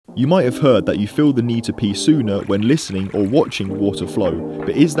You might have heard that you feel the need to pee sooner when listening or watching water flow,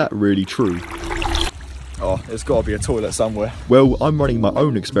 but is that really true? Oh, there's got to be a toilet somewhere. Well, I'm running my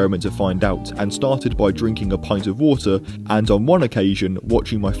own experiment to find out, and started by drinking a pint of water, and on one occasion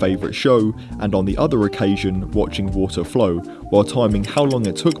watching my favourite show, and on the other occasion watching water flow, while timing how long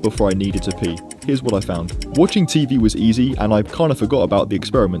it took before I needed to pee. Here's what I found. Watching TV was easy, and I kind of forgot about the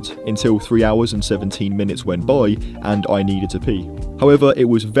experiment, until 3 hours and 17 minutes went by, and I needed to pee. However, it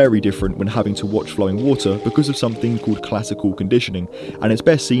was very different when having to watch flowing water because of something called classical conditioning, and it's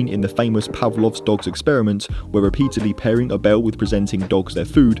best seen in the famous Pavlov's dogs experiment, where repeatedly pairing a bell with presenting dogs their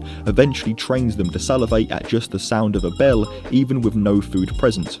food eventually trains them to salivate at just the sound of a bell, even with no food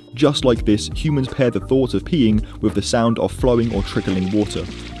present. Just like this, humans pair the thought of peeing with the sound of flowing or trickling water.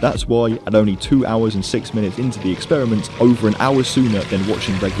 That's why, at only 2 hours and 6 minutes into the experiment, over an hour sooner than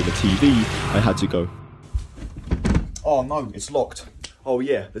watching regular TV, I had to go. Oh no, it's locked. Oh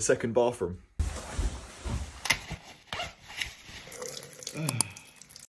yeah, the second bathroom.